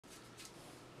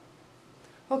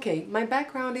Okay, my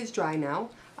background is dry now.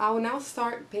 I will now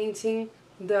start painting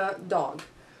the dog.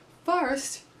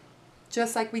 First,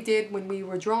 just like we did when we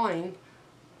were drawing,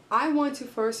 I want to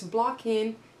first block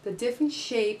in the different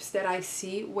shapes that I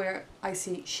see where I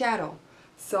see shadow.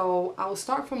 So I will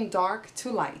start from dark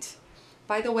to light.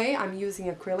 By the way, I'm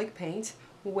using acrylic paint,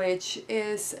 which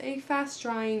is a fast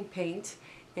drying paint,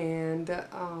 and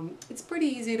it's pretty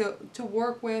easy to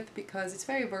work with because it's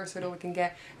very versatile. It can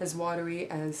get as watery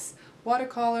as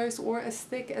watercolors or as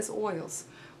thick as oils.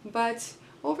 But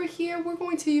over here we're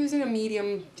going to use in a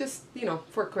medium, just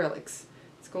for acrylics.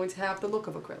 It's going to have the look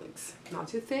of acrylics. Not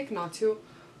too thick, not too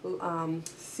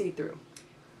see-through.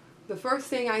 The first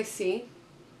thing I see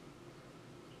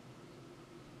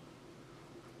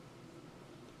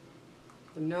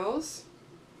the nose,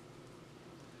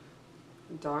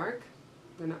 dark.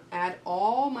 I'm going to add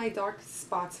all my dark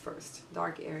spots first,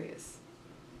 dark areas.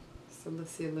 So let's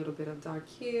see a little bit of dark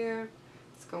here.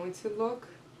 It's going to look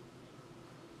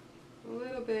a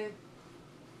little bit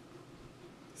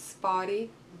spotty,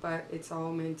 but it's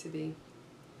all meant to be.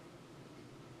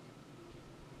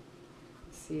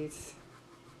 See, it's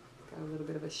got a little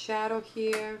bit of a shadow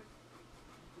here.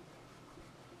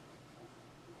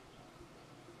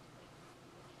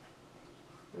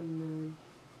 And then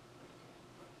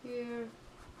here.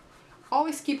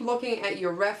 Always keep looking at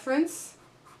your reference.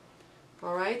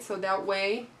 Alright, so that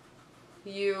way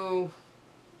you're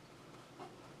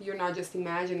not just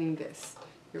imagining this.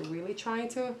 You're really trying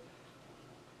to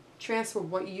transfer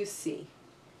what you see.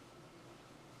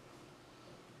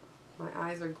 My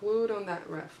eyes are glued on that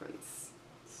reference.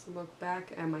 Let's look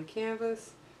back at my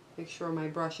canvas. Make sure my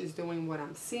brush is doing what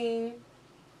I'm seeing.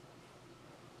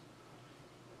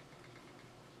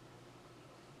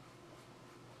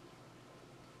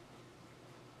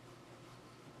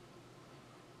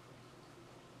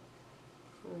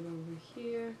 Right over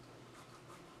here.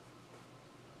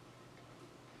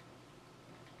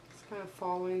 Just kind of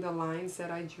following the lines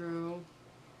that I drew.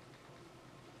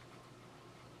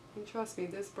 And trust me,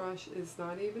 this brush is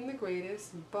not even the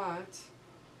greatest, but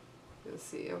you'll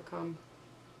see it'll come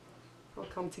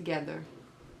together.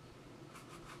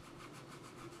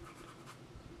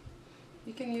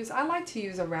 You can use, I like to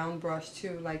use a round brush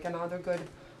too, like another good,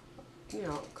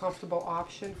 comfortable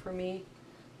option for me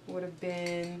would have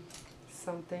been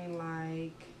something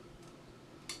like,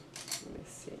 let me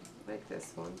see, like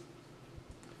this one.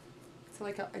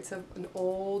 It's an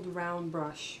old round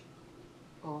brush,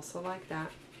 also like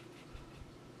that.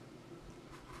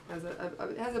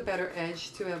 It has a better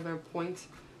edge to have a point,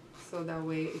 so that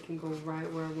way it can go right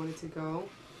where I want it to go.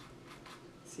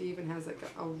 See, it even has like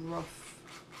a rough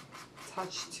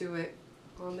touch to it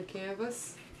on the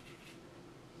canvas.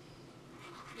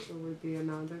 It would be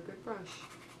another good brush.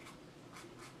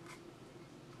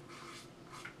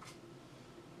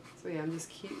 So yeah, I'm just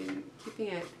keeping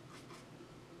it,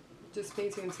 just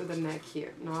painting into the neck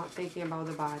here, not thinking about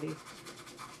the body.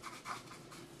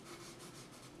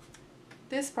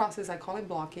 This process, I call it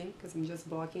blocking, because I'm just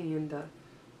blocking in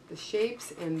the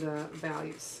shapes and the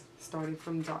values, starting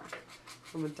from dark.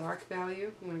 From a dark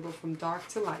value, I'm going to go from dark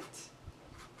to light.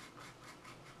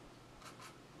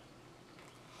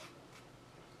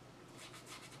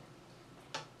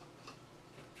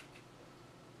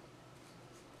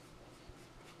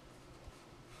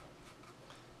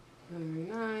 Very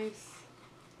nice.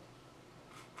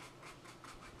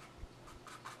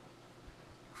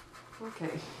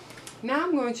 Okay, now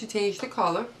I'm going to change the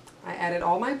color. I added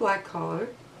all my black color.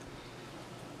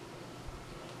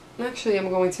 Actually, I'm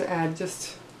going to add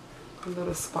just a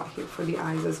little spot here for the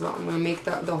eyes as well. I'm going to make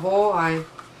the whole eye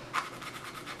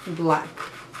black.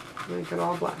 Make it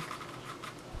all black.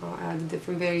 I'll add the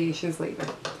different variations later.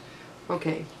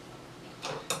 Okay,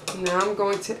 now I'm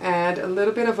going to add a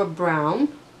little bit of a brown.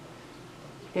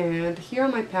 And here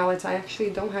on my palette, I actually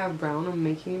don't have brown. I'm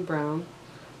making brown.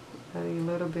 Adding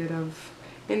a little bit of,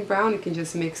 in brown you can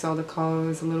just mix all the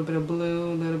colors, a little bit of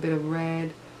blue, a little bit of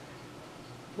red,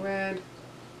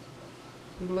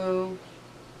 blue,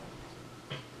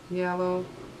 yellow,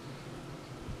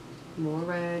 more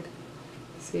red.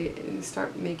 See, and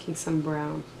start making some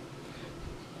brown.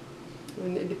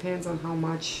 And it depends on how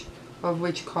much of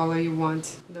which color you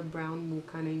want. The brown will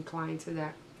kind of incline to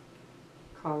that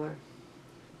color.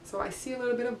 So I see a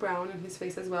little bit of brown in his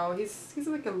face as well. He's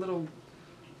like a little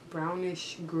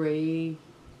brownish gray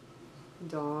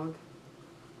dog.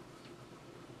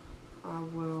 I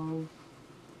will,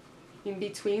 in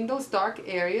between those dark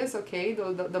areas, okay,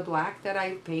 the black that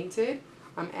I painted,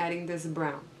 I'm adding this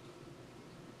brown.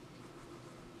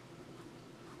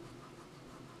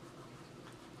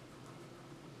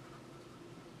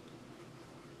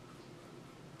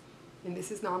 And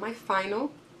this is not my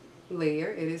final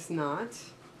layer. It is not.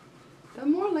 The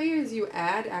more layers you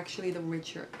add, actually, the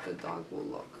richer the dog will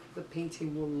look. The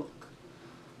painting will look.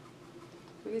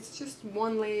 When it's just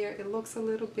one layer, it looks a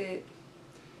little bit,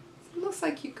 it looks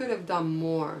like you could have done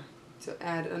more to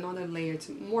add another layer,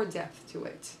 to more depth to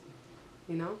it,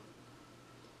 you know?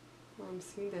 Well, I'm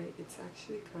seeing that it's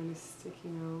actually kind of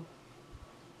sticking out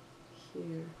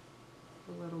here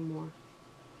a little more.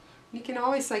 You can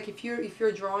always, like, if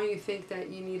you're drawing, you think that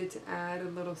you needed to add a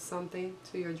little something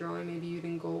to your drawing, maybe you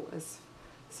didn't go as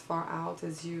far out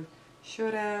as you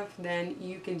should have, then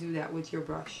you can do that with your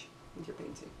brush, with your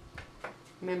painting.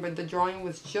 Remember, the drawing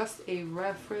was just a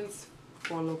reference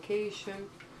for location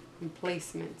and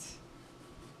placement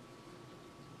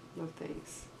of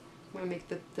things. I'm going to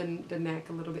make the neck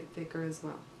a little bit thicker as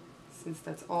well, since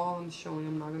that's all I'm showing.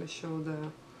 I'm not going to show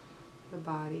the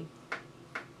body.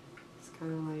 It's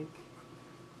kind of like,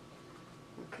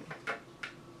 okay.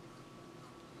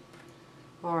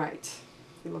 Alright,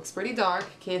 it looks pretty dark.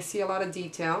 Can't see a lot of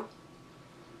detail.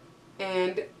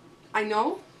 And I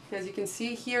know, as you can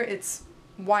see here, it's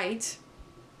white,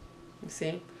 you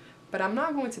see, but I'm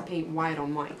not going to paint white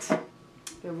on white.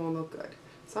 It won't look good.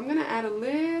 So I'm going to add a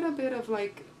little bit of,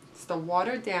 like, just a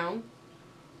watered down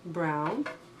brown,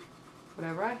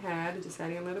 whatever I had, just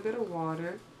adding a little bit of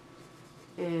water,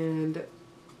 and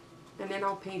then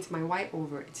I'll paint my white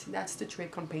over it. That's the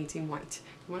trick on painting white.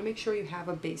 You want to make sure you have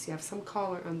a base, you have some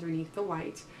color underneath the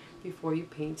white before you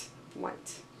paint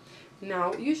white.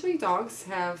 Now, usually dogs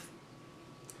have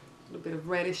a little bit of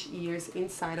reddish ears.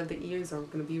 Inside of the ears are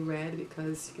going to be red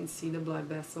because you can see the blood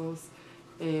vessels,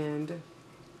 and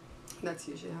that's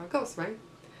usually how it goes, right?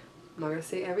 I'm not going to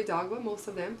say every dog, but most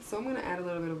of them. So I'm going to add a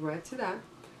little bit of red to that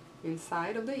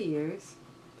inside of the ears.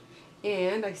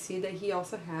 And I see that he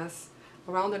also has,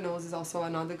 around the nose is also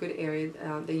another good area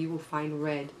that you will find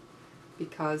red,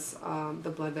 because the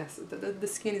blood vessels, the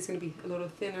skin is going to be a little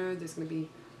thinner. There's going to be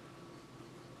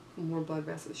more blood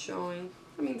vessels showing.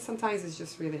 I mean, sometimes it's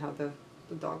just really how the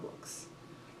dog looks.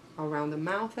 Around the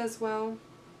mouth as well,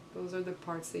 those are the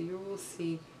parts that you will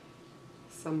see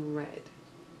some red.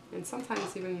 And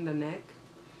sometimes even in the neck,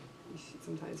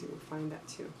 sometimes you will find that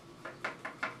too.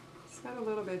 It's got a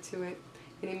little bit to it.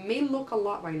 And it may look a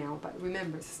lot right now, but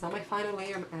remember, this is not my final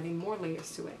layer. I'm adding more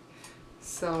layers to it.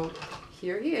 So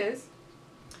here he is.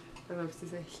 I don't know if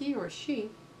this is a he or she.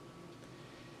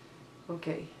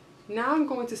 Okay, now I'm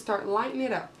going to start lightening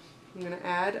it up. I'm going to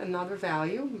add another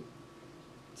value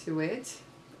to it.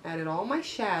 Added all my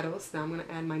shadows. Now I'm going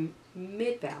to add my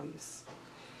mid values.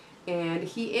 And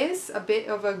he is a bit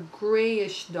of a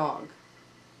grayish dog.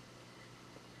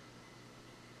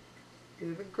 A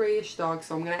bit of a grayish dog,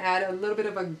 so I'm going to add a little bit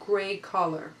of a gray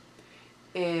color.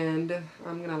 And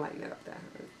I'm going to lighten it up there.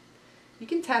 You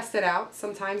can test it out.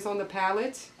 Sometimes on the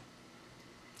palette,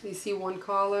 you see one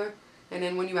color, and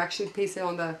then when you actually paste it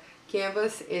on the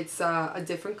canvas, it's a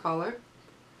different color.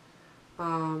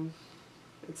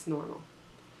 It's normal.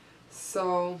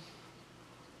 So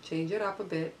change it up a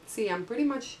bit. See, I'm pretty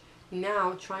much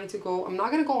now trying to go, I'm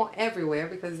not going to go everywhere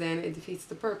because then it defeats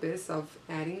the purpose of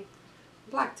adding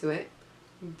black to it.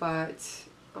 But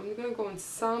I'm going to go in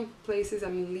some places.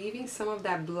 I'm leaving some of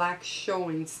that black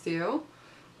showing still,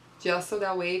 just so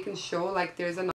that way it can show like there's another